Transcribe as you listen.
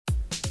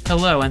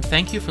Hello, and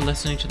thank you for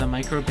listening to the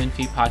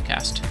MicroBinFi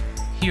podcast.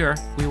 Here,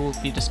 we will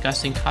be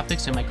discussing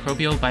topics in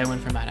microbial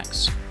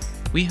bioinformatics.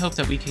 We hope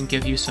that we can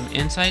give you some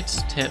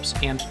insights, tips,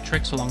 and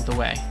tricks along the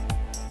way.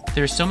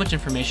 There's so much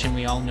information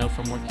we all know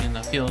from working in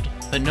the field,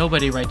 but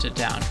nobody writes it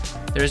down.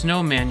 There is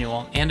no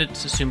manual, and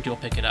it's assumed you'll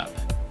pick it up.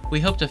 We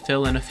hope to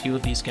fill in a few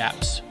of these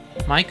gaps.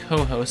 My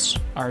co-hosts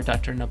are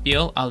Dr.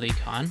 Nabil Ali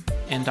Khan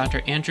and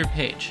Dr. Andrew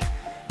Page.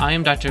 I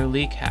am Dr.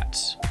 Lee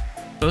Katz.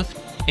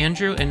 Both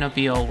Andrew and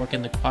Nabil work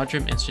in the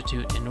Quadram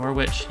Institute in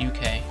Norwich,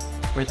 UK,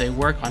 where they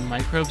work on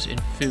microbes in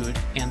food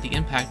and the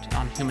impact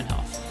on human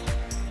health.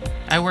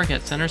 I work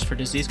at Centers for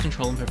Disease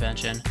Control and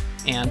Prevention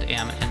and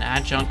am an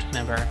adjunct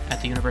member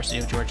at the University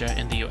of Georgia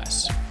in the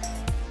US.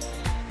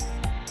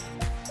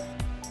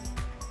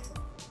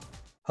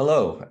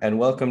 Hello, and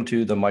welcome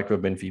to the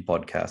MicroBinFi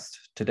podcast.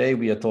 Today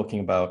we are talking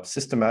about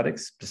systematics,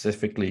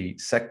 specifically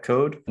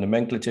SeqCode,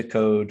 nomenclature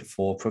code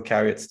for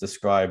prokaryotes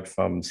described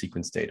from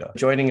sequence data.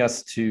 Joining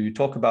us to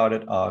talk about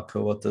it are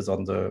co-authors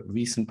on the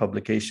recent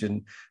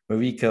publication,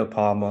 Marike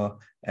Palmer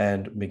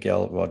and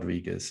Miguel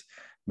Rodriguez.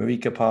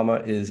 Marike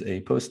Palmer is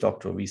a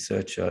postdoctoral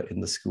researcher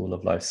in the School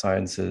of Life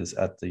Sciences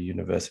at the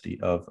University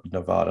of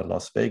Nevada,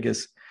 Las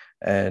Vegas,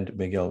 and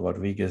Miguel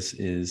Rodriguez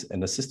is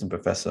an assistant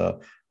professor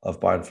of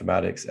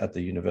bioinformatics at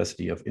the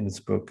University of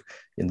Innsbruck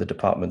in the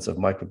departments of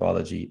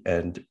microbiology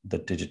and the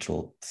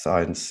Digital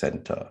Science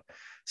Center.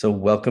 So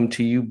welcome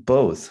to you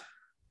both.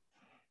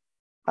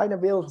 Hi,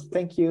 Nabil.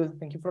 Thank you.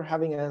 Thank you for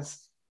having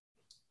us.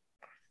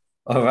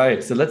 All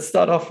right, so let's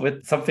start off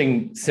with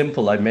something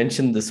simple. I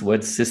mentioned this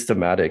word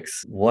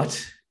systematics.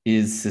 What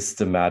is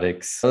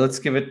systematics? So let's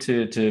give it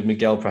to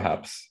Miguel,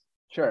 perhaps.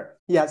 Sure.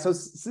 Yeah, so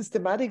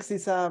systematics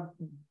is a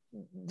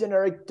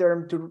generic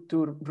term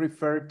to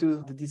refer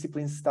to the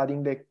discipline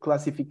studying the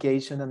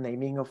classification and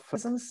naming of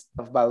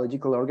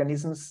biological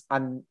organisms.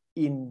 And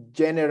in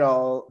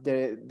general,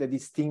 the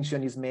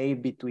distinction is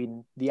made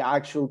between the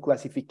actual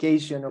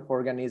classification of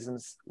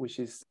organisms, which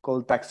is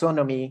called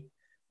taxonomy,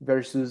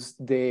 versus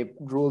the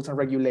rules and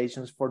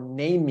regulations for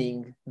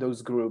naming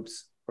those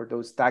groups or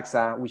those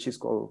taxa, which is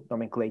called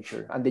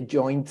nomenclature. And the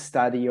joint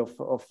study of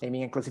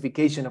naming and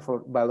classification of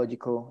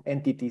biological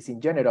entities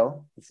in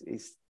general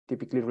is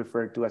typically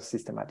referred to as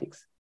systematics.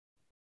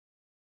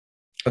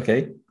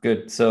 Okay,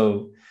 good.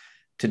 So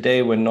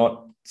today we're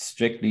not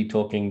strictly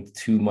talking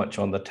too much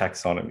on the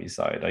taxonomy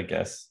side, I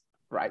guess.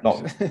 Right.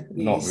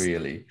 Not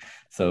really.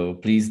 So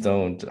please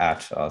don't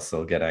at us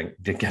or get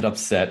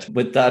upset.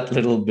 With that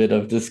little bit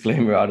of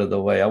disclaimer out of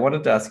the way, I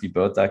wanted to ask you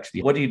both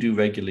actually, what do you do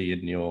regularly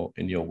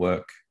in your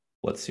work?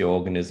 What's your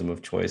organism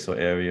of choice or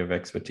area of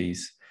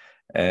expertise?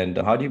 And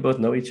how do you both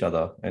know each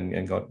other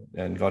and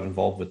got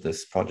involved with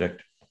this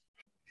project?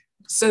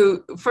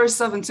 So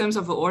first off, in terms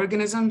of the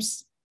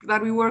organisms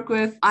that we work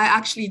with, I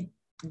actually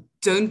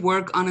don't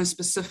work on a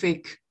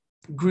specific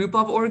group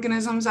of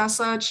organisms as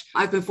such.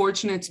 I've been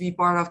fortunate to be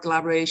part of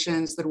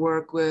collaborations that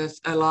work with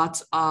a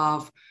lot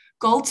of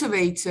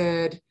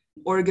cultivated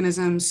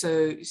organisms,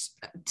 so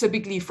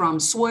typically from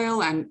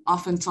soil and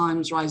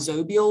oftentimes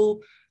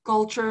rhizobial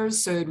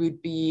cultures. So it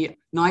would be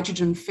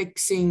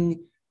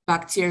nitrogen-fixing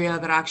bacteria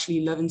that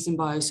actually live in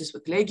symbiosis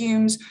with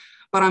legumes.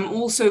 But I'm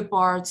also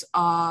part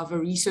of a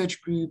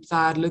research group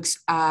that looks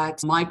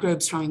at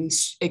microbes from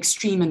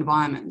extreme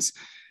environments.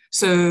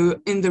 So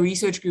in the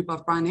research group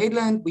of Brian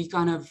Headland, we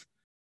kind of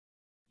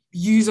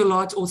use a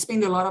lot or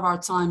spend a lot of our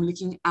time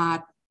looking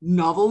at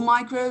novel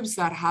microbes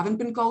that haven't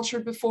been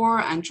cultured before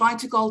and trying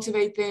to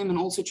cultivate them and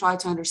also try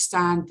to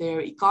understand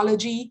their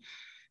ecology.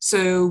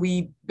 So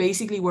we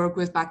basically work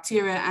with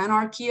bacteria and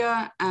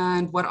archaea.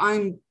 And what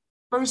I'm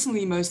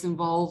personally most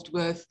involved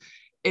with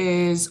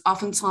is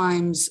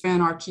oftentimes an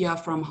archaea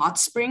from hot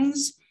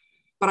springs,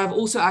 but I've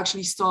also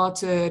actually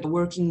started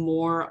working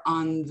more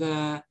on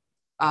the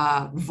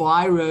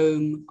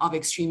virome of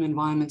extreme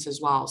environments as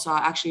well. So I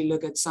actually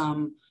look at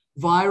some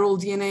viral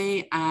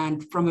DNA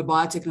and from a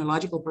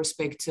biotechnological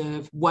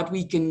perspective, what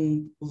we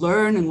can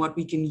learn and what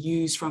we can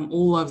use from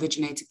all of the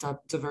genetic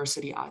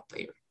diversity out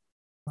there.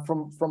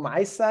 From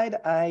my side,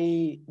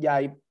 I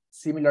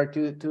similar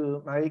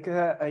to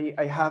Marike,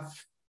 I have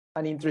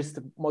an interest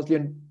mostly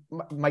in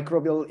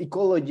microbial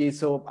ecology,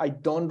 so I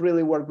don't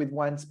really work with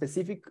one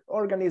specific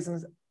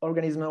organism,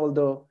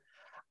 although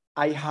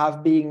I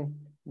have been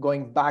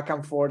going back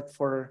and forth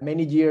for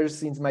many years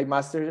since my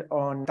master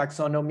on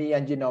taxonomy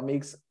and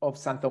genomics of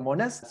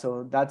Xanthomonas.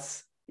 So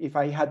that's, if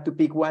I had to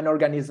pick one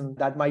organism,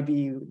 that might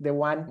be the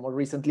one. More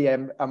recently,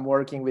 I'm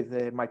working with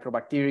the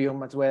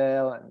Microbacterium as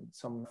well, and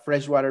some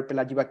freshwater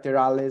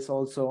Pelagibacteriales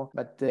also.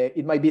 But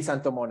it might be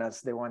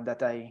Xanthomonas, the one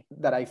that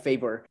I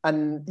favor.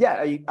 And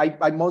yeah,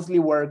 I mostly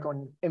work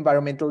on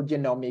environmental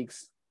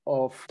genomics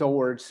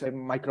towards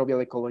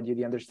microbial ecology,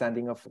 the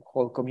understanding of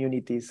whole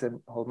communities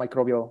and whole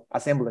microbial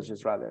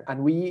assemblages, rather.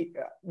 And we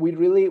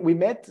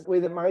met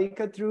with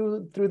Marike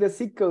through the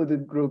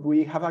SeqCode group.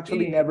 We have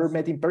actually never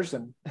met in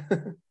person.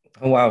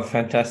 Oh, wow,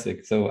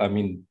 fantastic. So, I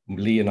mean,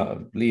 Lee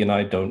and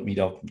I don't meet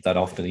up that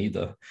often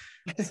either.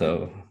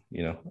 So,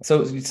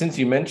 so since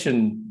you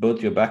mentioned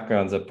both your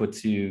backgrounds, that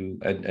puts you,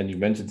 and you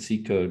mentioned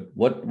SeqCode,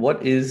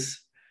 what is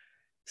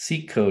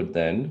SeqCode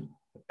then?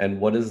 And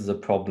what is the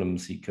problem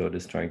SeqCode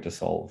is trying to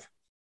solve?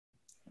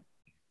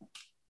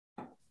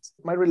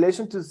 My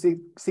relation to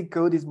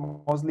SeqCode is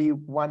mostly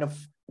one of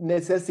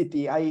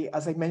necessity.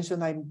 As I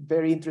mentioned, I'm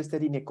very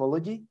interested in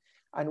ecology.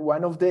 And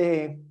one of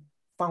the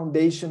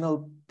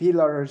foundational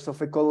pillars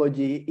of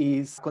ecology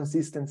is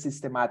consistent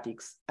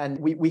systematics. And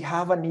we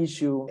have an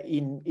issue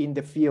in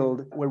the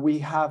field where we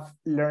have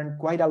learned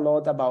quite a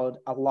lot about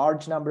a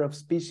large number of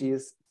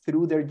species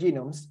through their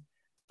genomes,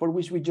 for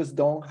which we just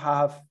don't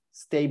have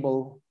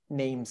stable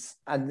names.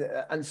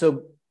 And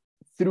so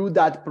through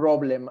that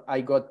problem,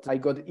 I got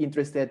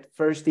interested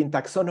first in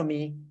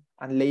taxonomy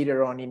and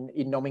later on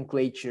in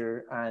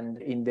nomenclature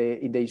and in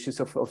the issues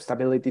of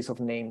stabilities of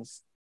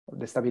names, or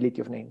the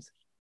stability of names.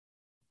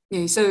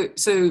 Yeah,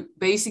 so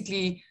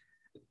basically,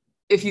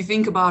 if you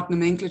think about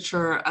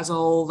nomenclature as a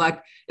whole,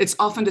 like it's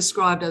often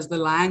described as the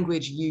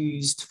language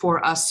used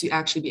for us to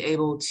actually be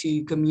able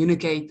to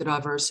communicate the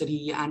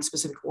diversity and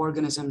specific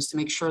organisms to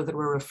make sure that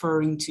we're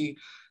referring to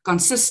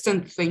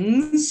consistent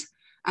things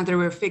and that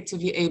we're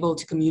effectively able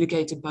to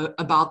communicate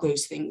about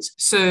those things.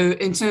 So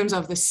in terms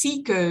of the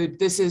SeqCode,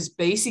 this is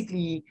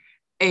basically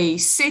a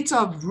set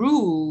of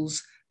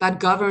rules that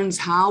governs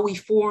how we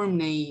form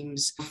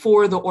names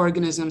for the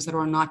organisms that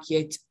are not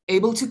yet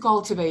able to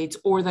cultivate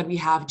or that we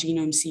have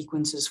genome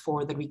sequences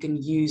for that we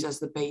can use as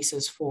the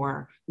basis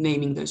for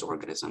naming those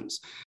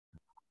organisms.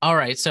 All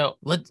right, so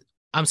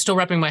I'm still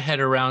wrapping my head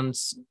around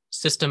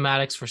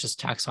systematics versus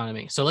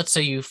taxonomy. So let's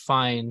say you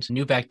find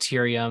new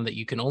bacterium that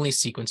you can only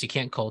sequence, you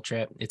can't culture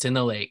it, it's in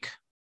the lake.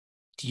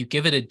 Do you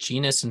give it a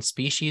genus and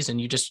species and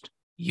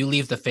you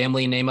leave the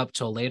family name up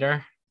till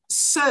later?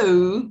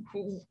 So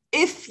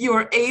if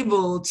you're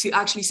able to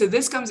actually, so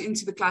this comes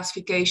into the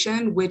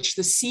classification, which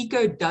the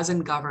SeqCode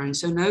doesn't govern.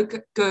 So no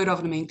code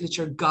of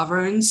nomenclature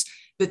governs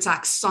the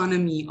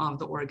taxonomy of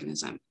the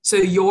organism. So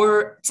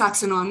your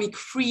taxonomic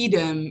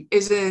freedom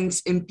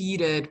isn't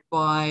impeded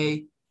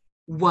by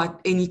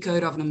what any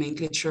code of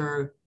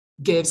nomenclature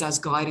gives as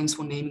guidance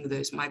for naming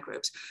those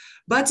microbes.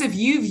 But if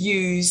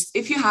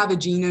you have a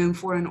genome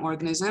for an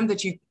organism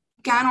that you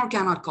can or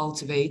cannot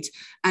cultivate,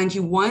 and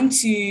you want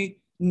to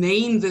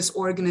name this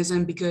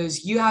organism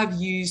because you have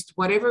used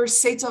whatever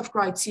set of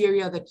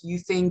criteria that you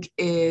think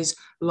is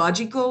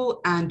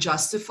logical and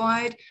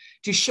justified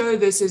to show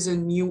this is a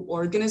new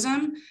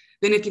organism,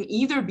 then it can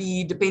either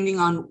be, depending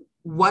on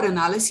what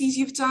analyses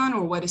you've done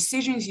or what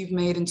decisions you've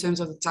made in terms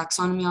of the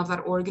taxonomy of that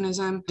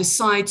organism,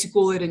 decide to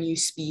call it a new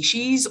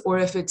species, or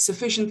if it's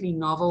sufficiently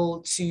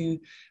novel to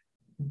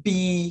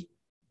be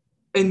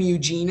a new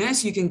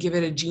genus, you can give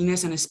it a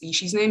genus and a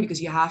species name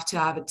because you have to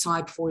have a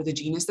type for the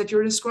genus that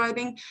you're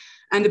describing.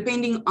 And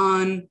depending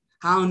on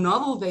how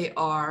novel they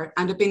are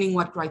and depending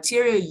what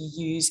criteria you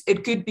use,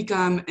 it could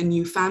become a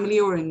new family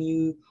or a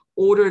new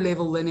order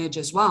level lineage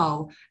as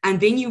well. And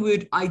then you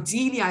would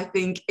ideally, I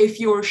think, if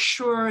you're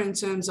sure in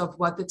terms of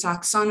what the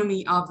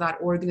taxonomy of that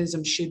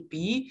organism should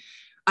be,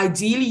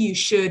 ideally you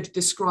should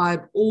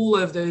describe all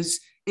of those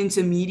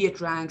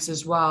intermediate ranks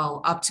as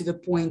well, up to the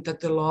point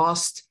that the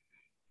last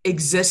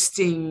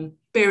existing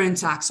parent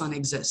taxon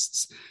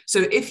exists. So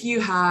if you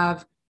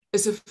have a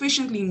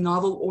sufficiently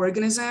novel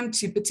organism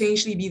to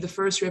potentially be the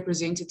first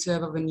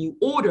representative of a new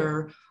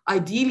order,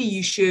 ideally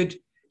you should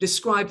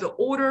describe the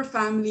order,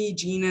 family,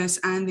 genus,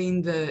 and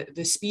then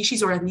the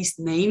species, or at least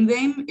name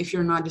them if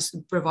you're not just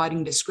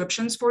providing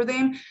descriptions for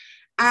them,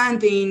 and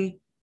then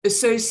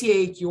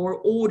associate your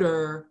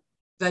order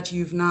that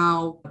you've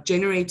now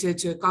generated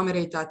to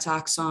accommodate that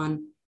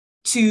taxon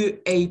to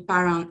a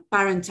parent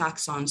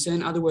taxon. So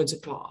in other words, a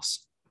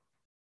class.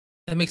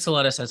 That makes a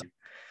lot of sense.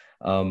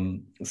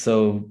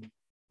 So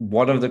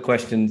one of the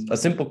questions, a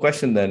simple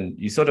question then,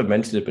 you sort of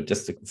mentioned it, but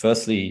just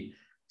firstly,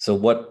 so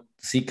what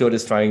SeqCode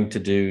is trying to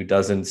do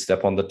doesn't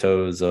step on the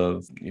toes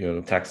of,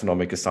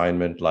 taxonomic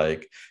assignment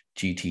like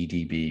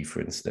GTDB,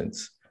 for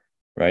instance,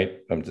 right?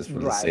 I'm just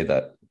going to say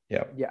that.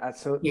 Yeah. Yeah.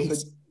 So,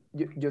 yes.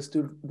 Just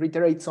to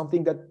reiterate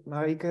something that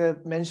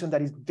Marike mentioned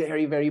that is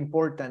very, very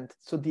important.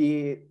 So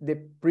the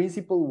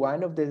principle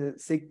one of the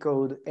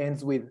SeqCode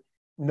ends with,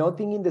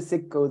 nothing in the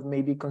SeqCode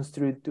may be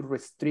construed to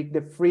restrict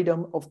the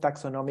freedom of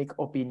taxonomic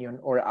opinion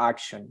or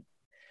action.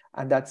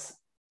 And that's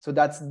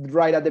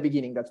right at the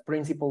beginning. That's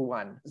principle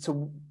one.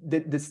 So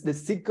the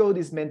SeqCode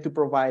is meant to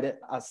provide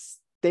a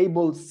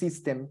stable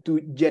system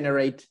to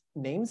generate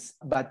names,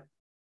 but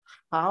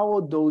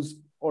how those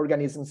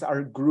organisms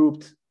are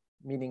grouped,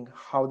 meaning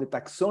how the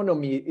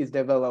taxonomy is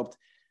developed,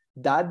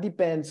 that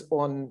depends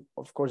on,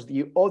 of course,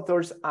 the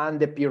authors and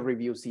the peer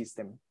review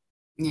system.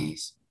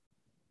 Yes.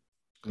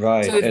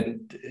 Right. So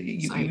and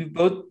you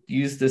both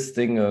use this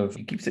thing of,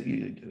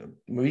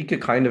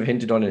 Marike kind of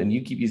hinted on it, and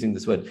you keep using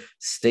this word,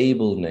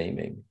 stable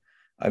naming.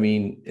 I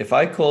mean, if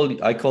I call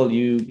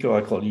you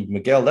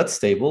Miguel, that's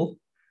stable.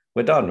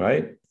 We're done,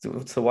 right?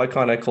 So why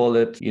can't I call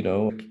it,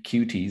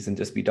 cuties and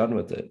just be done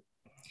with it?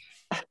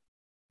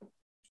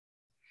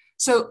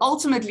 So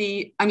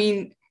ultimately, I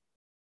mean,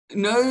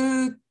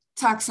 no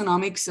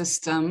taxonomic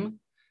system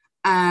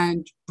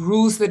and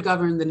rules that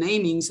govern the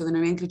naming, so the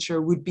nomenclature,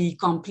 would be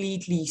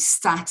completely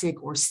static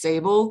or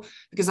stable,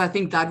 because I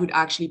think that would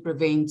actually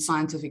prevent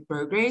scientific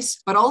progress.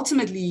 But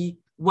ultimately,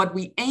 what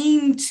we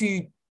aim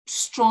to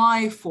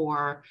strive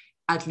for,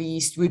 at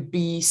least, would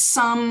be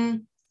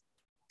some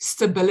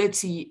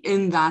stability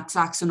in that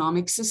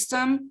taxonomic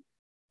system.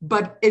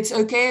 But it's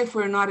okay if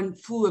we're not in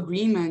full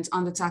agreement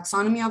on the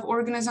taxonomy of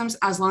organisms,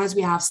 as long as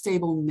we have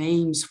stable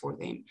names for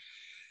them.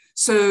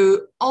 So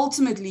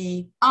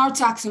ultimately, our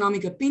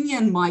taxonomic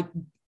opinion might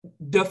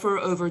differ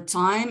over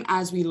time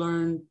as we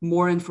learn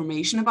more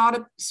information about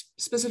a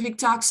specific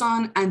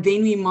taxon, and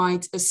then we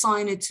might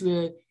assign it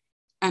to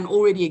an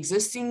already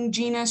existing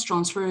genus,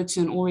 transfer it to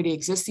an already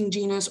existing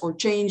genus, or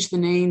change the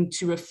name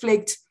to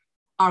reflect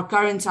our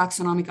current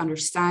taxonomic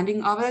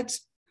understanding of it.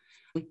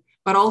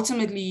 But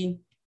ultimately,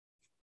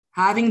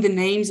 having the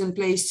names in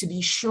place to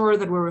be sure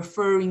that we're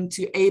referring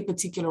to a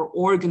particular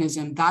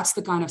organism, that's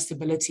the kind of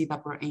stability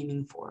that we're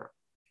aiming for.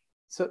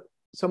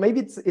 So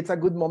maybe it's a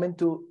good moment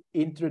to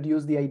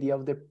introduce the idea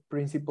of the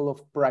principle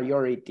of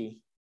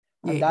priority.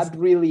 And yes. that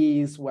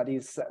really is what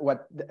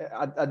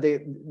at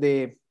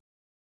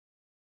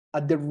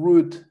the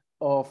root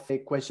of the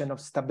question of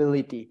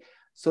stability.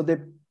 So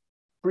the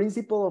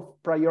principle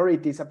of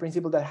priority is a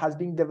principle that has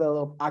been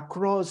developed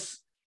across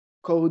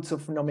codes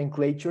of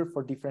nomenclature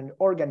for different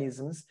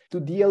organisms to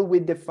deal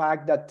with the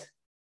fact that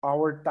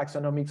our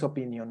taxonomic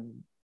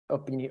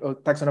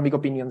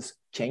opinions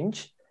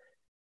change,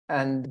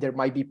 and there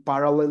might be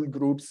parallel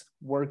groups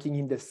working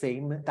in the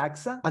same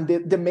taxa. And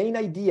the main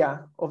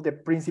idea of the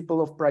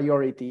principle of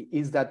priority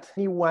is that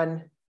any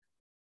one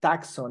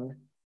taxon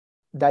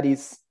that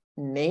is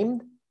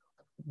named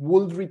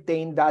will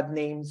retain that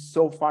name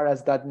so far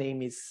as that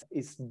name is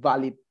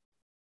valid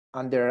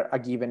under a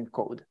given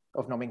code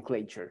of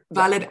nomenclature.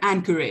 Valid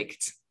and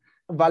correct.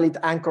 Valid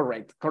and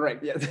correct,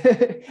 yes.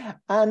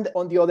 And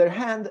on the other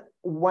hand,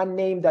 one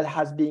name that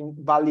has been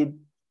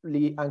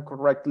validly and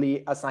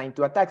correctly assigned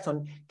to a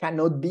taxon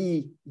cannot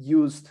be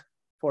used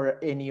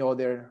for any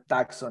other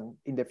taxon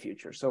in the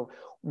future. So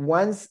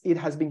once it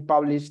has been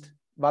published,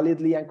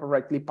 validly and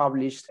correctly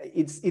published,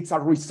 it's a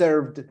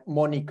reserved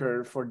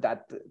moniker for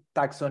that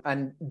taxon.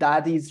 And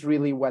that is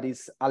really what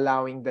is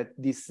allowing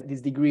this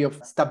degree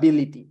of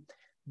stability.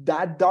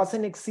 That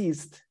doesn't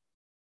exist,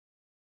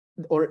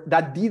 or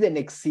that didn't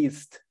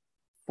exist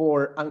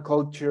for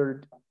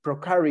uncultured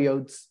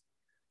prokaryotes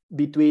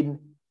between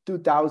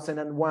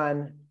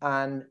 2001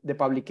 and the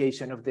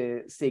publication of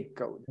the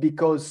SeqCode,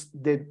 because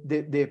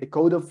the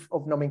code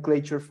of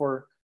nomenclature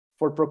for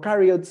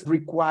prokaryotes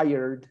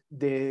required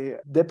the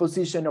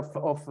deposition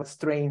of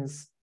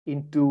strains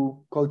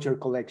into culture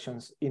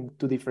collections in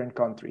 2 different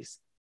countries.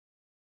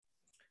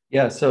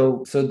 Yeah,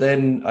 so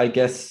then I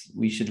guess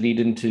we should lead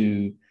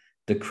into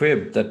the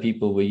crib that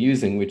people were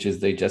using, which is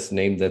they just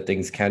named their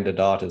things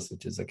candidatus,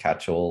 which is a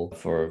catch-all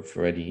for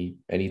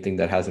anything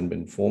that hasn't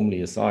been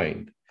formally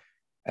assigned.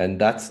 And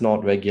that's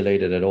not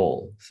regulated at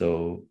all.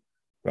 So,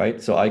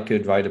 right? So I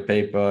could write a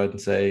paper and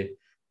say,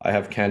 I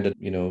have candidate,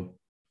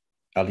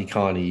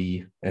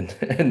 Alicani,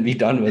 and be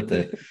done with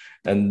it.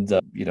 And,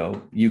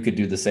 you could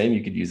do the same.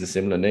 You could use a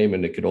similar name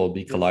and it could all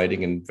be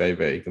colliding and very,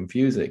 very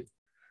confusing,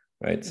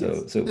 right?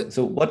 So, yes.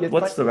 so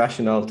what's the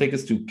rationale? Take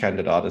us to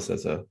candidatus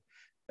as a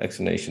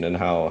explanation and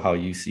how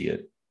you see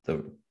it,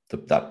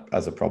 that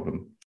as a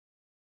problem.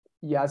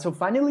 Yeah, so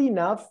funnily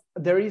enough,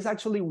 there is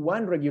actually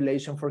one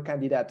regulation for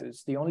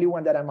candidatus, the only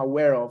one that I'm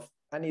aware of,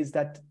 and is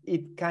that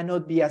it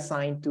cannot be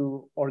assigned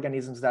to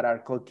organisms that are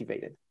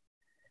cultivated.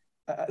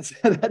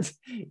 So that's,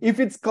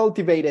 if it's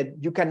cultivated,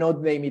 you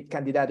cannot name it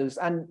candidatus.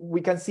 And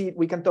we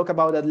can talk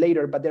about that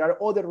later, but there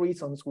are other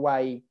reasons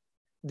why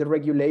the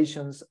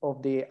regulations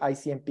of the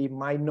ICMP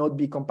might not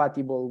be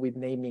compatible with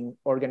naming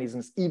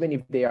organisms, even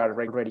if they are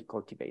already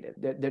cultivated.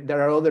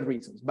 There are other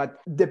reasons, but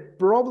the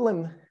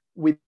problem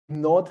with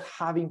not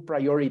having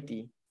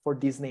priority for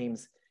these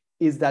names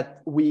is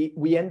that we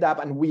end up,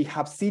 and we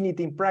have seen it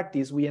in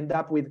practice, we end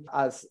up with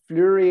a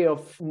flurry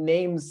of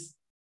names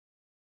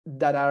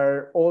that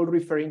are all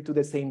referring to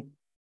the same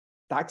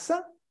taxa.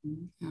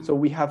 Mm-hmm. So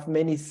we have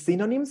many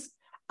synonyms,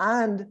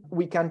 and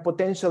we can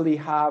potentially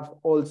have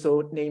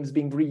also names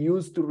being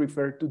reused to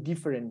refer to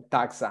different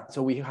taxa.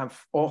 So we have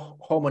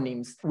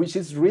homonyms, which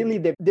is really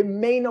the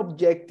main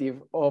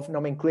objective of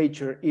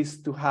nomenclature,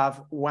 is to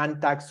have one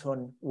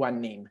taxon,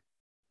 one name.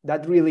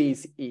 That really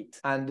is it.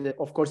 And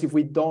of course, if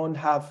we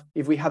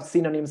have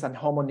synonyms and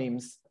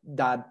homonyms,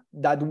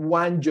 that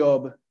one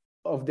job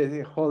of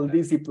the whole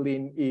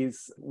discipline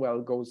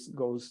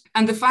goes.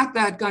 And the fact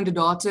that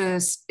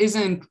candidatus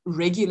isn't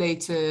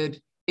regulated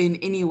in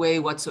any way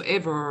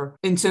whatsoever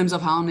in terms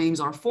of how names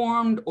are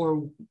formed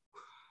or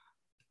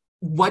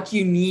what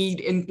you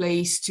need in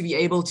place to be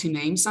able to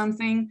name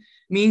something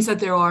means that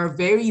there are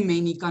very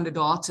many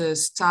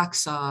candidatus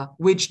taxa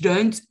which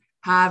don't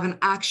have an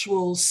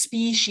actual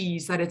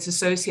species that it's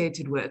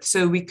associated with.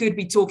 So we could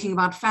be talking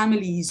about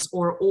families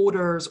or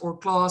orders or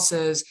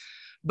classes,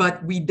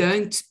 but we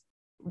don't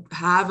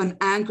have an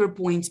anchor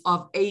point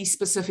of a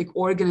specific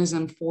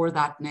organism for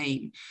that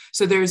name.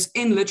 So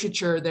in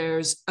literature,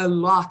 there's a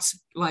lot,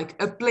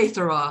 like a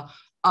plethora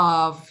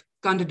of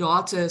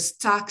candidatus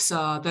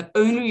taxa that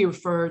only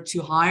refer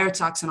to higher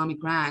taxonomic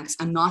ranks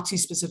and not to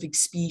specific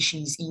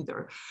species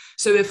either.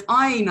 So if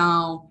I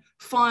now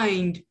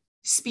find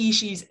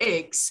species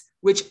X,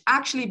 which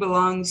actually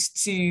belongs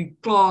to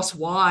class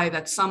Y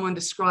that someone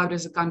described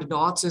as a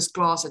candidatus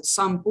class at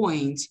some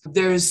point,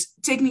 there's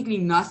technically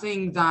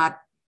nothing that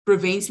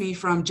prevents me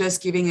from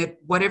just giving it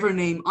whatever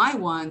name I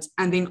want,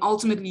 and then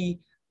ultimately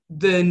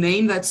the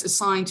name that's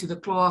assigned to the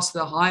class,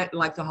 the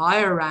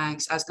higher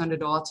ranks as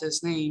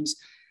candidatus names,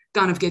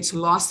 kind of gets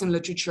lost in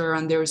literature,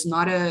 and there's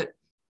not a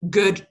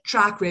good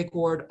track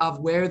record of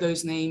where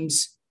those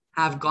names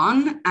have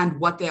gone and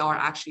what they are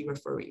actually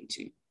referring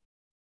to.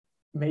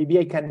 Maybe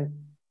I can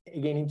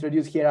again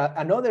introduce here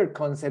another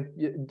concept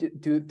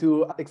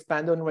to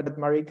expand on what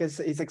Marike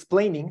is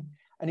explaining,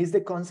 and it's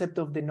the concept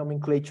of the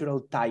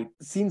nomenclatural type.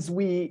 Since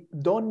we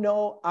don't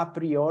know a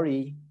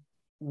priori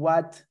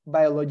what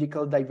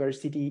biological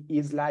diversity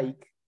is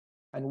like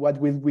and what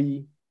will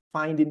we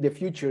find in the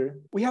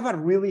future, we have a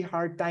really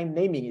hard time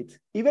naming it.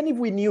 Even if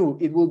we knew,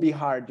 it will be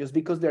hard just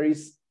because there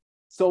is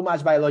so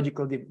much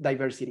biological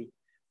diversity.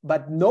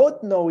 But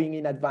not knowing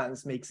in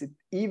advance makes it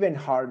even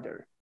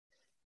harder.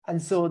 And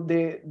so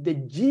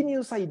the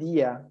genius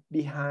idea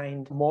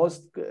behind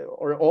most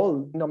or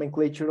all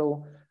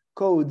nomenclatural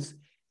codes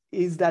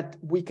is that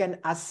we can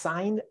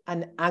assign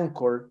an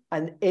anchor,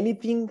 and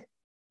anything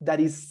that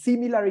is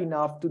similar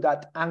enough to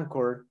that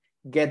anchor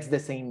gets the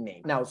same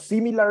name. Now,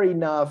 similar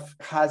enough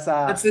has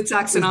that's the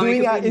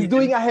taxonomic is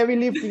doing a heavy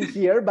lifting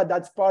here, but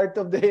that's part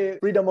of the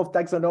freedom of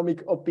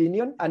taxonomic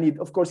opinion. And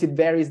of course, it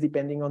varies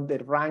depending on the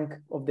rank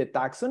of the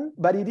taxon,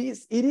 but it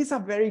is a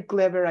very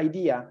clever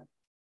idea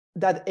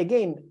that,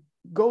 again,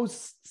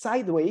 goes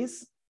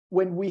sideways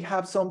when we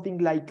have something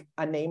like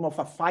a name of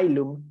a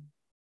phylum,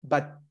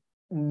 but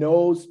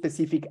no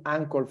specific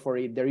anchor for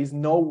it. There is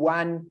no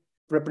one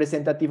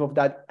representative of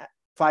that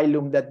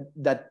phylum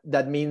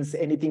that means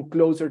anything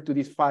closer to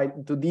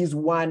this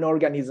one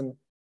organism,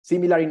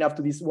 similar enough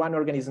to this one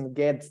organism,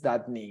 gets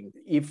that name.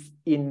 If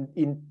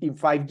in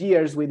 5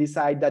 years we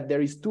decide that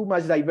there is too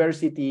much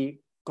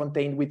diversity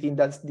contained within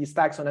this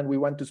taxon and we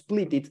want to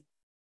split it,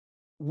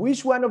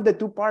 which one of the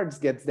two parts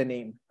gets the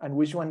name and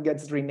which one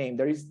gets renamed?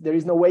 There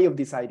is no way of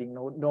deciding,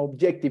 no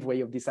objective way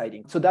of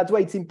deciding. So that's why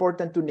it's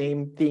important to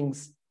name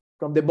things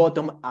from the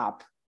bottom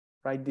up,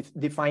 right?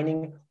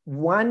 Defining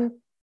one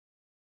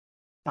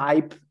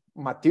type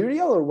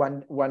material or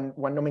one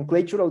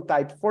nomenclatural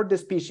type for the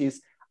species,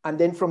 and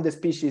then from the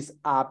species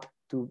up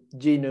to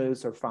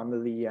genus or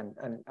family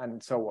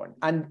and so on.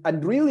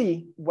 And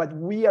really what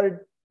we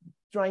are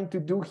trying to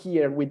do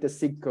here with the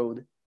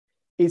SeqCode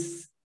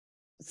is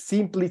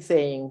simply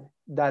saying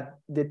that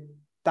the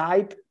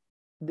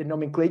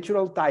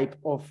nomenclatural type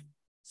of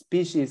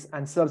species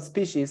and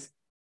subspecies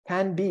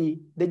can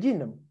be the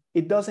genome.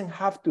 It doesn't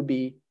have to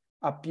be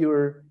a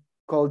pure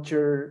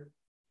culture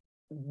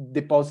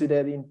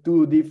deposited in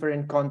 2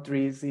 different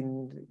countries,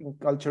 in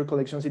culture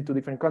collections in 2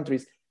 different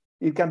countries.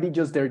 It can be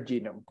just their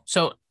genome.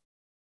 So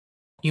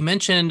you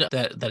mentioned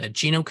that a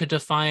genome could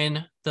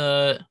define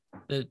the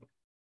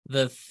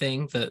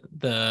thing,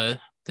 the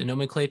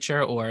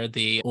nomenclature, or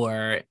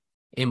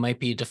it might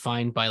be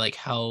defined by like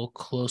how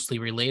closely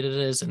related it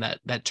is, and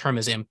that term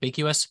is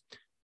ambiguous.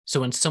 So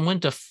when someone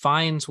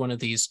defines one of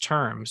these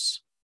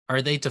terms,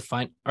 are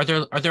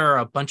there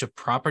a bunch of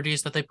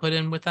properties that they put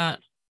in with that?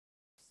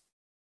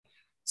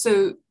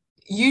 So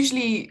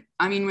usually,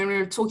 I mean, when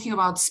we're talking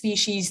about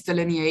species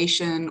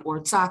delineation or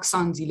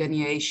taxon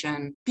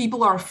delineation,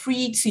 people are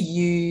free to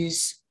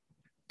use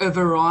a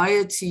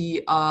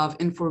variety of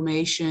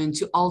information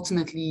to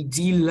ultimately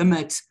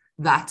delimit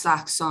that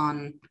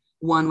taxon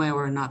one way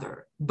or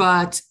another.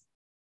 But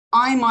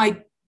I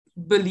might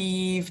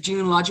believe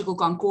genealogical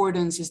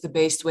concordance is the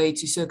best way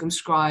to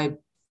circumscribe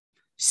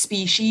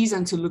species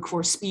and to look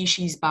for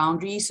species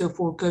boundaries, so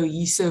for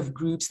cohesive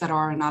groups that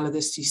are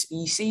analogous to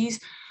species,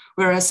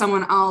 whereas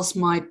someone else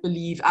might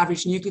believe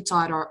average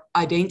nucleotide or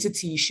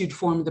identity should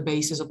form the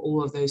basis of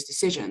all of those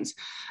decisions.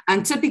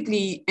 And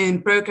typically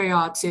in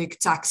prokaryotic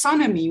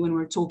taxonomy, when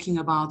we're talking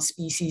about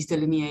species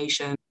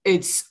delineation,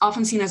 it's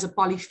often seen as a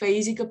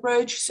polyphasic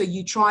approach. So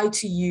you try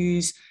to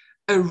use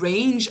a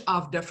range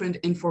of different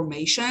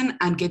information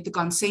and get the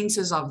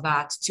consensus of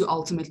that to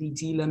ultimately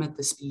delimit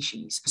the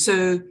species.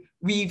 So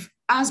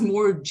as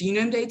more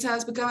genome data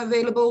has become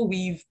available,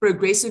 we've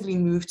progressively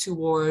moved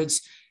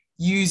towards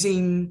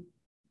using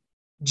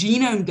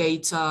genome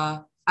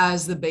data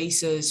as the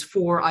basis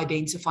for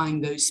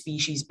identifying those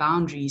species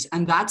boundaries.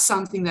 And that's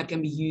something that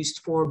can be used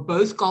for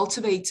both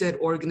cultivated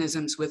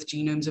organisms with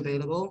genomes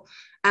available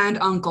and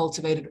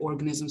uncultivated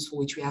organisms for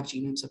which we have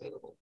genomes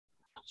available.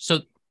 So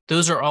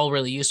those are all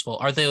really useful.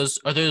 Are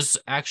those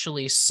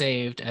actually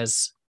saved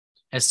as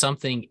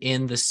something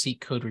in the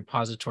SeqCode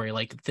repository?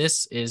 Like,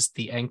 this is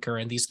the anchor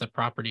and these are the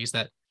properties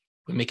that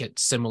would make it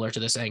similar to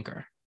this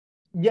anchor?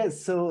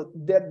 Yes, so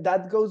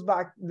that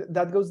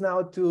goes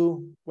now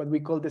to what we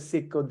call the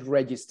SeqCode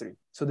registry.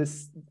 So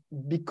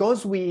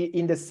because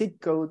in the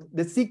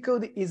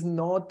SeqCode is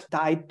not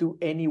tied to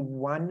any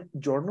one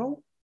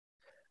journal,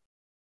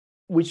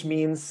 which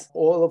means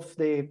all of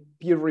the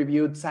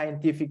peer-reviewed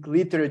scientific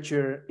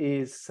literature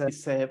is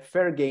a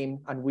fair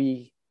game, and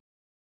we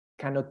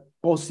cannot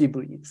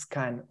possibly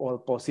scan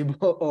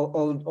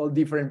all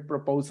different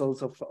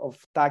proposals of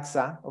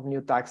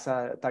new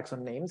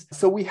taxon names.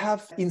 So we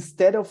have,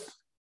 instead of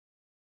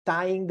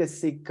tying the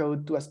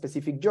SeqCode to a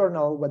specific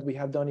journal, what we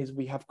have done is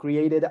we have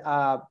created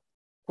a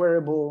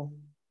queryable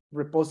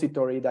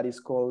repository that is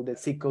called the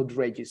SeqCode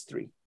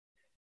registry.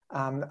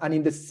 And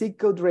in the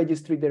SeqCode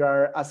registry, there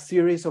are a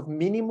series of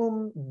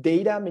minimum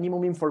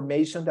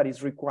information that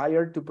is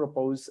required to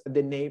propose a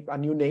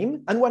new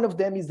name. And one of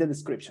them is the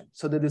description.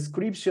 So the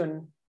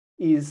description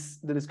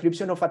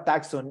of a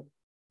taxon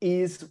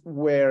is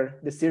where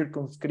the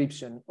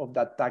circumscription of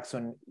that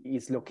taxon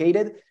is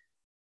located.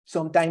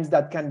 Sometimes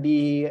that can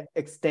be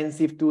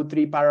extensive,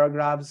 2-3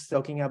 paragraphs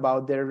talking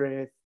about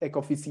their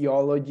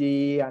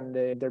ecophysiology and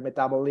their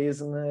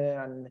metabolism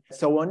and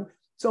so on.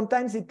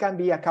 Sometimes it can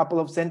be a couple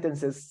of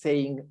sentences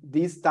saying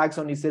this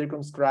taxon is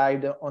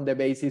circumscribed on the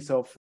basis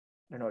of,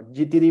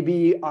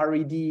 GTDB,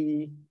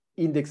 RED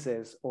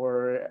indexes,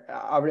 or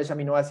average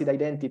amino acid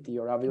identity,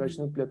 or average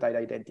nucleotide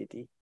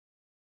identity.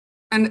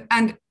 And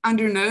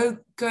under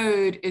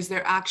NoCode, is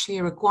there actually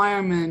a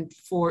requirement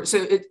for,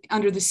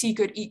 under the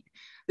SeqCode,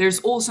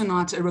 there's also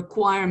not a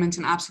requirement,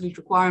 an absolute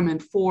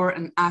requirement for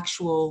an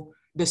actual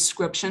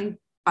description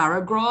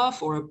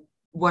paragraph, or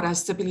what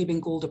has typically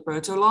been called a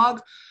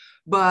protolog.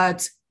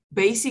 But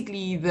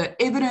basically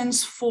the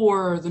evidence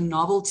for the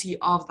novelty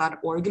of that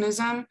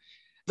organism,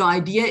 the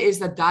idea is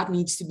that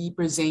needs to be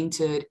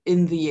presented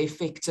in the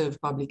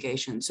effective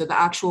publication. So the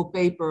actual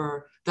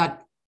paper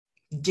that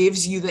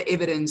gives you the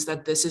evidence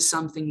that this is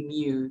something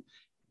new,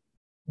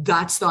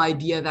 that's the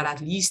idea, that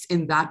at least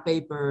in that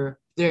paper,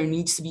 there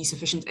needs to be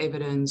sufficient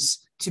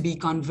evidence to be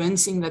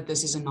convincing that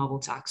this is a novel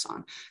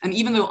taxon. And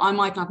even though I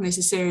might not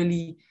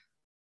necessarily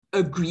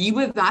agree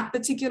with that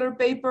particular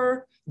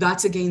paper,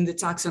 that's again the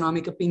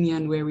taxonomic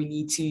opinion, where we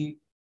need to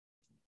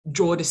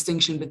draw a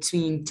distinction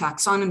between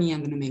taxonomy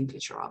and the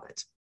nomenclature of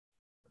it.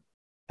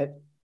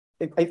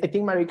 I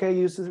think Marike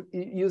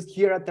used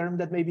here a term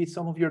that maybe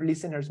some of your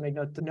listeners may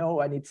not know,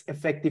 and it's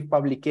effective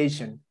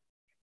publication.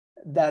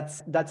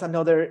 That's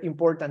another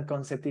important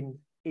concept in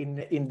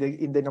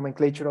the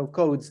nomenclatural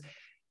codes.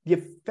 The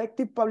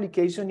effective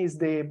publication is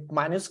the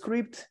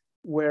manuscript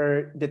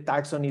where the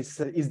taxon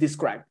is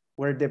described,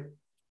 where the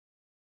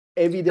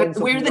evidence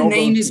where the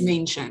name is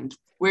mentioned,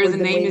 where the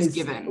name is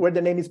given, where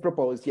the name is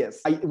proposed, yes.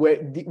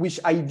 Which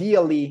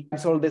ideally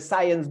is all the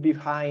science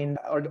behind,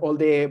 or all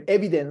the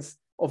evidence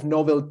of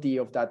novelty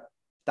of that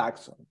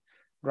taxon,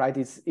 right?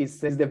 It's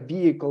the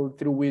vehicle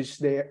through which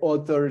the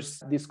authors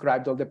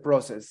described all the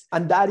process.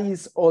 And that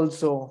is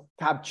also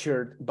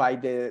captured by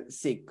the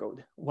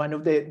SeqCode. One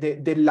of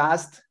the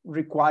last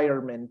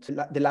requirement,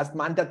 the last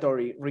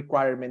mandatory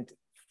requirement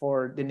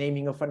for the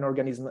naming of an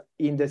organism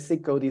in the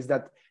SeqCode is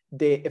that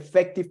the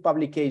effective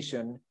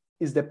publication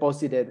is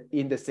deposited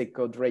in the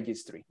SeqCode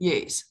registry.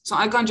 Yes, so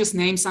I can't just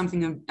name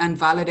something and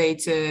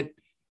validate it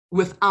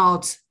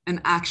without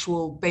an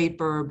actual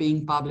paper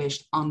being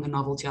published on the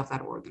novelty of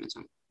that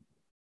organism.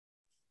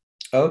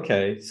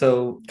 Okay,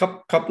 so a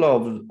couple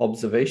of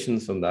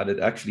observations from that. It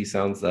actually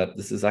sounds that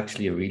this is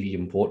actually a really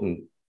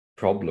important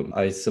problem.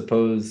 I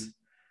suppose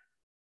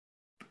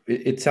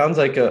it sounds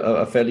like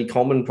a fairly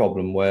common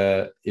problem,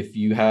 where if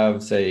you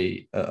have,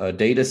 say, a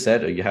data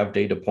set, or you have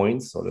data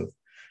points sort of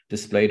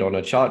displayed on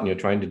a chart, and you're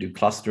trying to do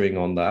clustering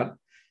on that,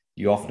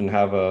 you often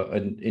have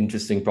an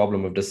interesting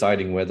problem of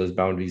deciding where those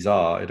boundaries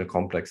are in a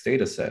complex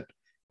data set.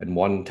 And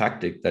one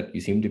tactic that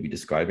you seem to be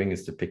describing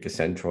is to pick a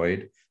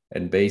centroid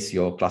and base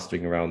your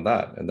clustering around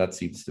that. And that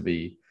seems to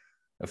be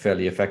a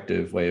fairly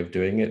effective way of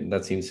doing it. And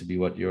that seems to be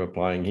what you're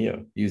applying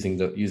here,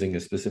 using a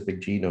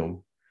specific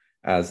genome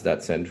as that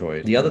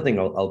centroid. The other thing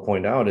I'll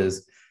point out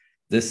is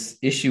this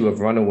issue of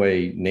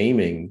runaway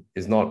naming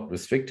is not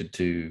restricted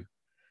to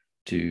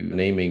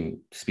naming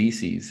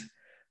species,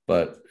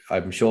 but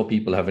I'm sure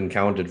people have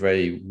encountered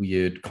very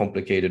weird,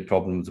 complicated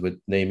problems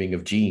with naming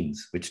of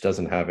genes, which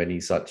doesn't have any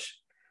such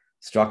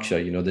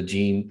structure. The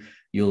gene,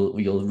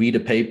 you'll read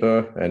a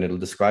paper and it'll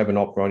describe an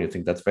operon. You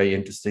think that's very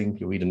interesting.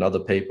 You read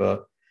another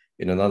paper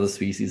in another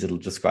species, it'll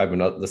describe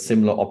the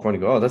similar operon. You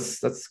go, oh,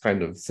 that's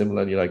kind of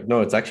similar. And you're like, no,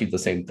 it's actually the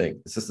same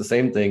thing. It's just the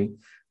same thing.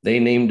 They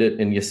named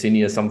it in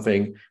Yersinia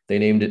something. They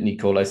named it in E.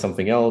 coli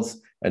something else.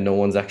 And no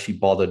one's actually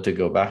bothered to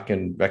go back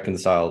and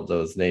reconcile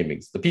those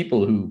namings. The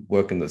people who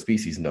work in the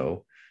species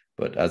know,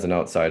 but as an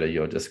outsider,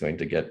 you're just going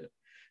to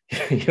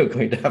you're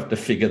going to have to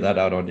figure that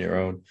out on your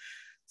own.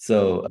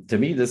 So to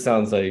me, this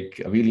sounds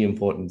like really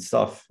important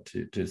stuff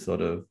to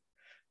sort of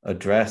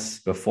address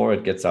before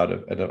it gets out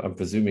of, and I'm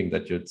presuming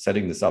that you're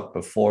setting this up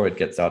before it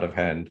gets out of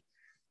hand,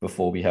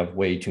 before we have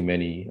way too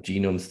many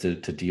genomes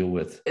to deal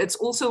with. It's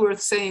also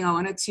worth saying, I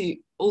wanted to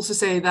also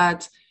say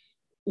that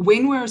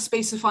when we're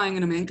specifying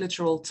a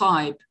nomenclatural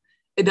type,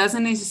 it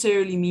doesn't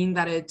necessarily mean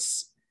that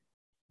it's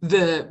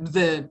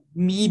the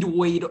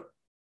midweight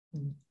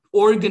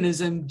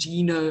organism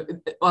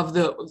genome of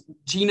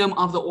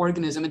the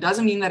organism. It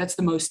doesn't mean that it's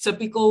the most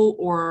typical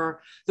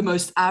or the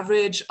most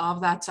average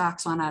of that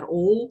taxon at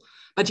all.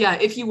 But yeah,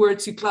 if you were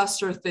to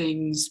cluster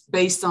things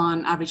based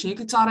on average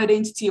nucleotide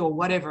identity or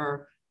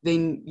whatever,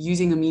 then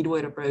using a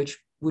midweight approach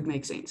would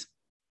make sense.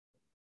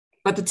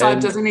 But the type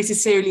doesn't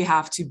necessarily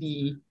have to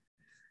be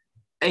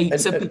a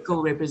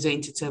typical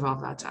representative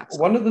of that taxon.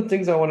 One of the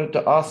things I wanted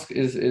to ask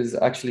is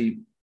actually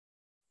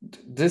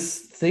this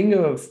thing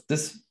of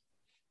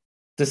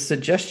the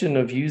suggestion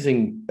of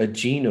using a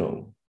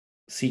genome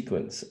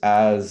sequence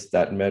as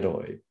that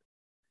medoid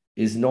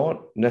is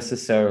not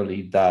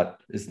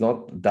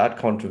that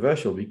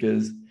controversial,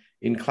 because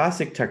in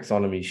classic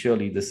taxonomy,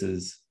 surely this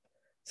is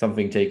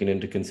something taken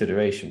into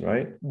consideration,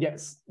 right?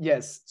 Yes.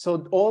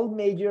 So all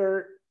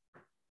major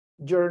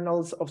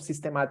journals of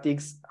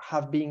systematics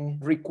have been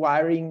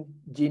requiring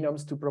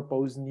genomes to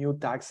propose new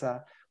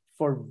taxa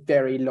for a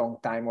very long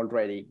time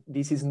already.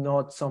 This is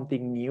not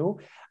something new.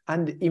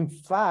 And in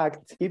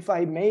fact, if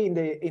I may, in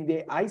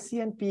the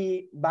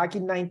ICNP back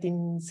in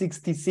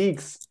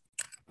 1966,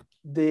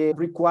 the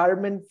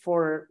requirement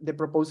for the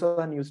proposal of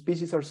a new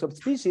species or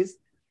subspecies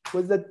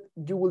was that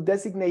you will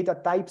designate a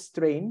type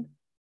strain,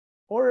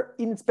 or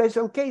in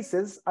special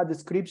cases, a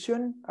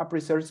description, a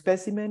preserved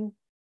specimen,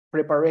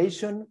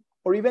 preparation,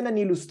 or even an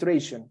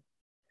illustration.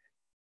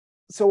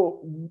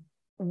 So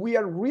we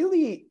are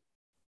really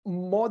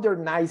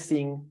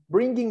modernizing,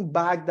 bringing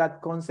back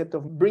that concept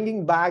of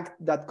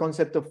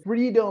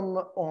freedom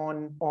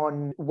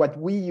on what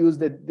we use,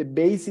 the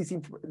basis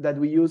that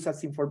we use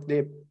as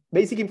the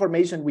basic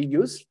information we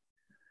use,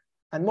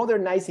 and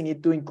modernizing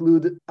it to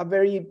include a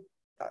very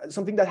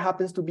something that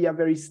happens to be a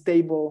very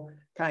stable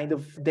kind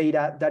of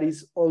data that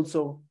is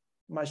also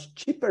much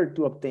cheaper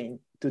to obtain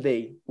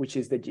today, which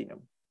is the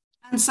genome.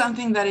 And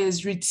something that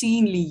is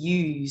routinely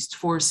used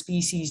for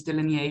species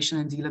delineation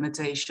and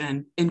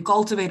delimitation in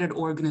cultivated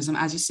organism,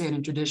 as you said,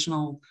 in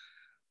traditional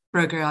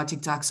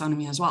prokaryotic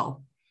taxonomy as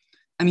well.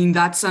 I mean,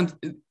 that's some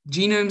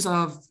genomes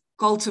of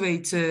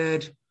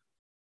cultivated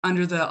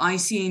under the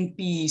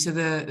ICNP, so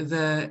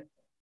the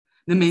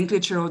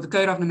nomenclature or the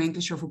code of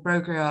nomenclature for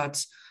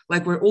prokaryotes,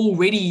 like we're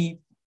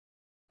already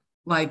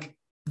like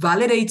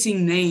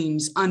validating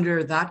names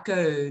under that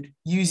code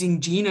using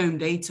genome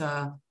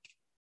data.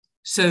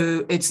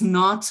 So it's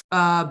not,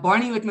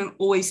 Barney Whitman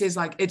always says,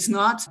 like, it's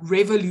not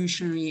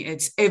revolutionary,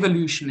 it's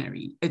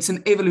evolutionary. It's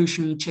an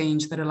evolutionary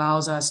change that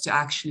allows us to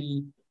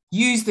actually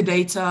use the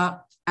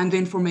data and the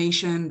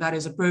information that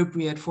is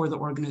appropriate for the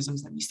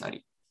organisms that we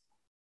study.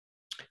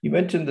 You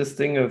mentioned this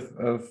thing of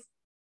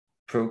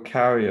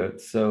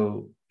prokaryotes.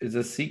 So is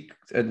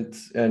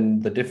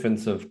and the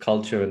difference of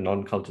culture and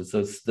non-cultured.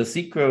 So does the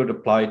SeqCode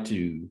apply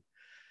to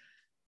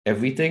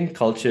everything,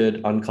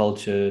 cultured,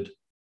 uncultured?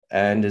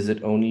 And is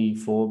it only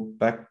for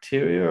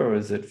bacteria, or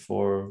is it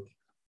for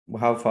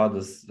how far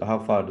does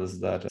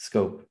that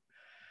scope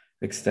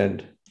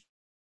extend?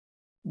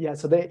 Yeah,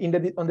 so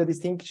on the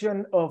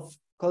distinction of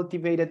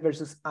cultivated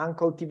versus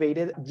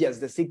uncultivated, yes,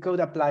 the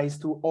SeqCode applies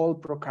to all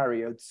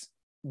prokaryotes,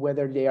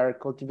 whether they are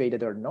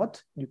cultivated or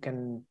not. You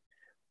can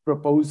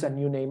propose a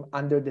new name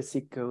under the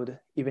SeqCode,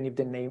 even if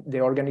the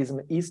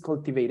organism is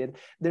cultivated.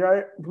 There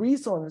are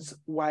reasons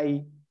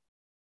why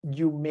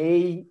you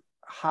may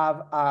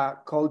have a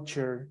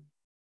culture,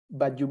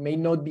 but you may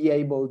not be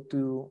able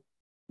to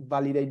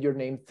validate your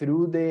name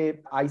through the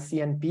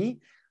ICNP.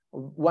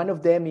 One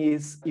of them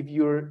is if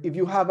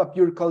you have a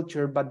pure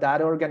culture, but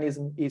that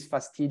organism is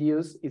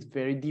fastidious, it's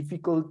very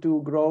difficult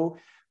to grow.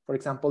 For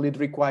example, it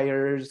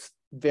requires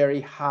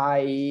very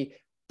high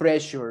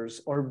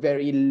pressures or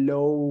very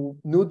low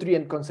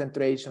nutrient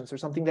concentrations or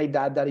something like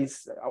that. That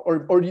is,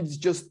 or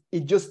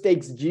it just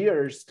takes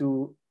years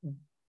to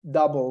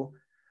double.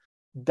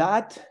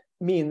 That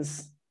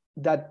means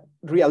that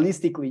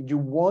realistically, you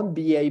won't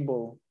be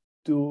able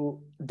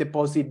to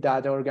deposit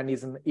that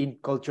organism in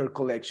culture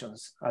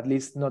collections, at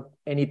least not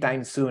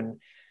anytime soon.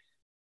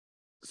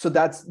 So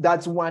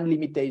that's one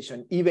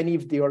limitation, even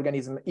if the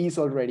organism is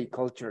already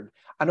cultured.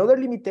 Another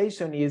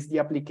limitation is the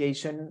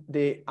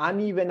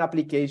uneven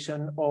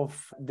application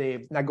of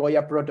the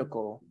Nagoya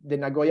Protocol. The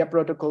Nagoya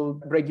Protocol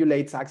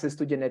regulates access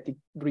to genetic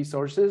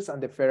resources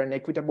and the fair and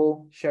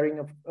equitable sharing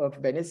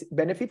of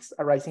benefits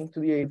arising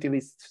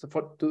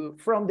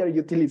from their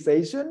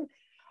utilization.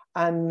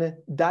 And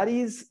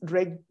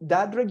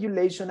that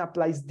regulation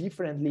applies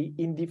differently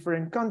in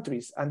different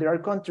countries. And there are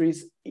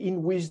countries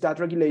in which that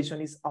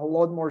regulation is a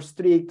lot more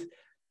strict,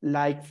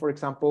 like, for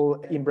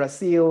example, in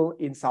Brazil,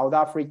 in South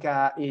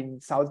Africa,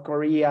 in South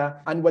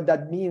Korea. And what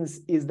that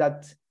means is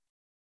that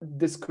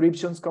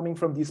descriptions coming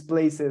from these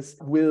places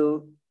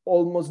will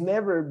almost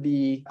never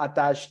be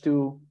attached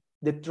to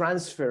the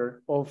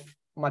transfer of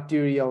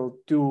material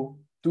to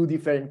two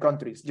different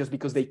countries, just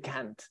because they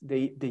can't.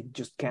 They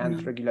just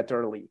can't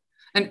regulatorily.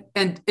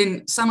 And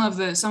in some of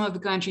the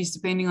countries,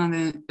 depending on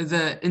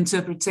the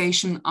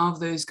interpretation of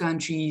those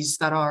countries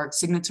that are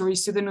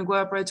signatories to the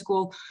Nagoya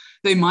Protocol,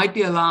 they might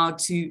be allowed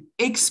to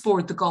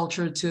export the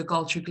culture to a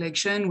culture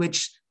collection,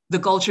 which the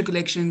culture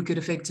collection could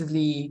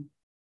effectively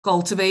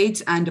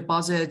cultivate and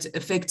deposit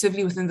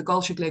effectively within the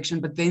culture collection.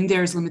 But then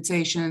there's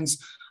limitations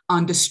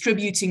on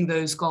distributing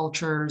those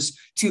cultures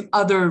to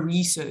other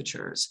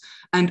researchers.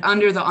 And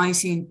under the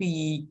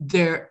ICNP,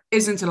 there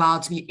isn't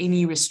allowed to be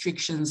any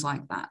restrictions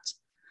like that.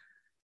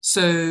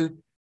 So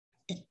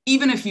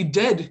even if you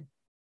did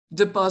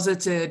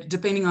deposit it,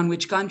 depending on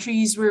which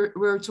countries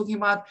we're talking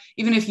about,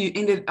 even if you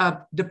ended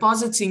up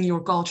depositing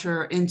your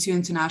culture into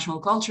international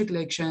culture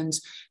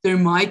collections, there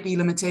might be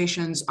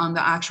limitations on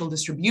the actual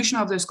distribution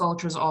of those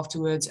cultures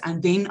afterwards.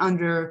 And then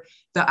under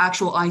the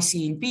actual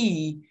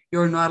ICNP,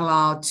 they're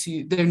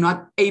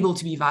not able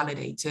to be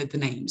validated, the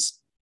names.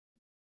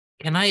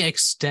 Can I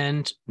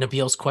extend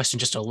Nabil's question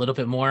just a little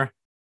bit more?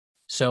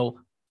 So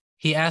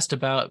he asked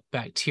about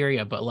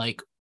bacteria, but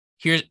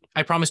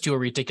I promised you a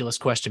ridiculous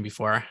question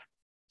before.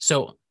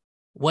 So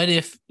what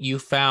if you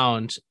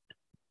found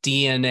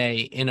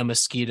DNA in a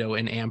mosquito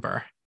in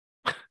amber?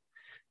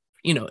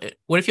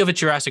 What if you have a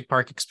Jurassic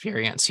Park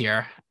experience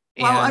here?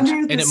 Well,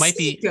 and it might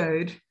be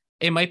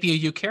a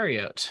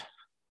eukaryote.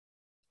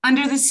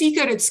 Under the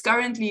SeqCode,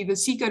 the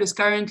SeqCode is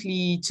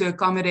currently to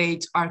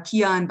accommodate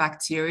archaea and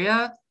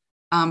bacteria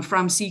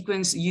from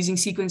using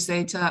sequence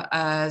data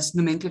as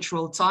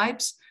nomenclatural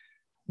types.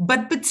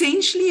 But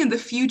potentially in the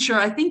future,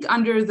 I think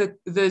under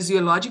the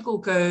zoological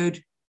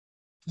code,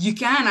 you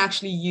can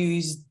actually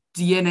use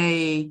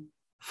DNA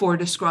for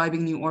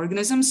describing new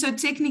organisms. So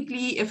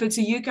technically, if it's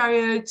a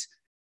eukaryote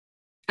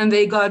and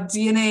they got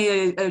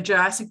DNA, a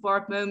Jurassic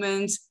Park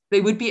moment,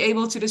 they would be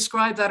able to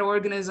describe that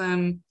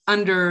organism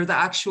under the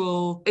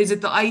actual, is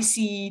it the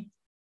IC,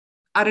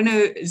 I don't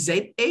know,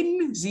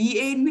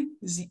 ZN,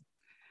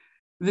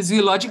 the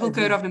zoological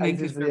code of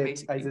nomenclature,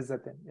 basically.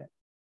 Yeah.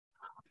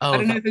 Oh, I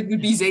don't know if it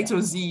would be Z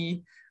or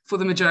Z for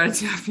the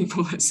majority of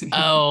people listening.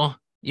 Oh,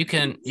 you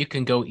can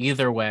go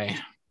either way.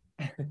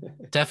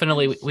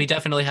 We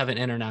definitely have an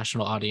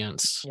international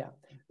audience. Yeah,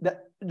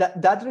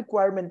 that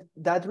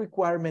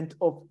requirement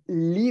of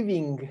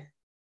living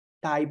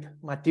type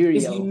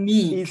material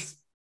is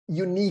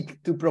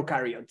unique to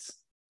prokaryotes.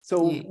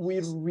 So yes,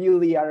 we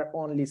really are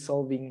only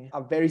solving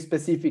a very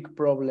specific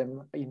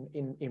problem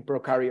in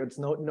prokaryotes.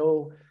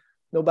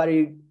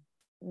 Nobody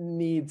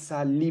needs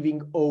a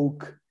living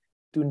oak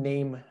to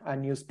name a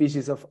new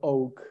species of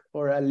oak,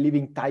 or a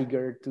living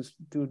tiger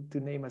to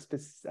name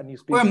a new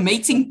species. Or a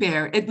mating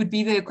pair. It would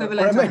be the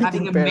equivalent of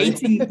having a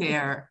mating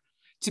pair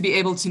to be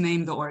able to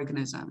name the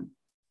organism.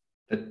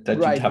 That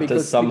right, you'd have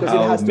to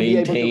somehow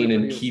maintain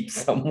and keep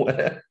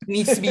somewhere. It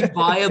needs to be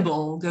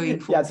viable going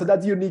forward. Yeah, so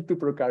that's unique to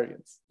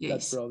prokaryotes,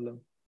 yes, that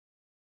problem.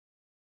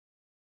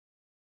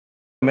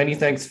 Many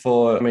thanks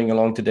for coming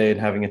along today and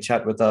having a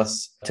chat with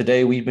us.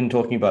 Today, we've been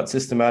talking about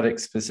systematics,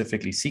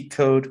 specifically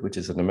SeqCode, which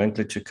is a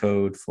nomenclature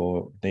code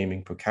for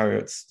naming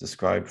prokaryotes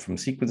described from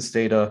sequence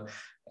data.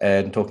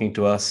 And talking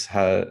to us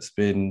has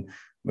been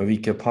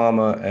Marike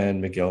Palmer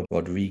and Miguel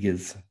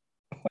Rodriguez.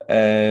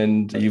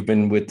 And you've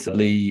been with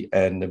Lee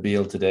and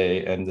Nabil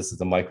today. And this is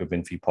the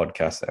MicroBinFi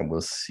podcast, and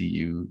we'll see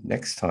you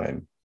next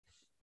time.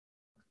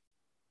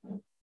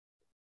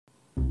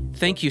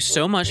 Thank you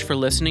so much for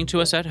listening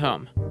to us at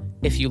home.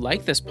 If you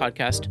like this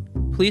podcast,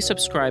 please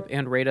subscribe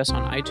and rate us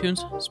on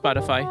iTunes,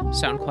 Spotify,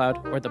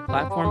 SoundCloud, or the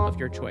platform of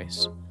your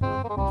choice.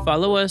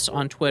 Follow us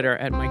on Twitter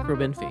at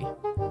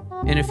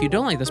MicroBinFi. And if you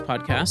don't like this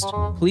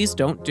podcast, please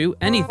don't do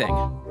anything.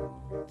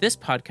 This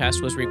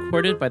podcast was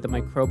recorded by the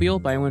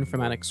Microbial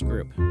Bioinformatics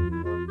Group.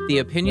 The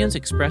opinions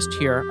expressed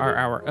here are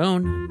our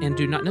own and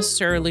do not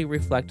necessarily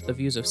reflect the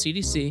views of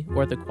CDC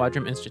or the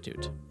Quadram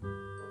Institute.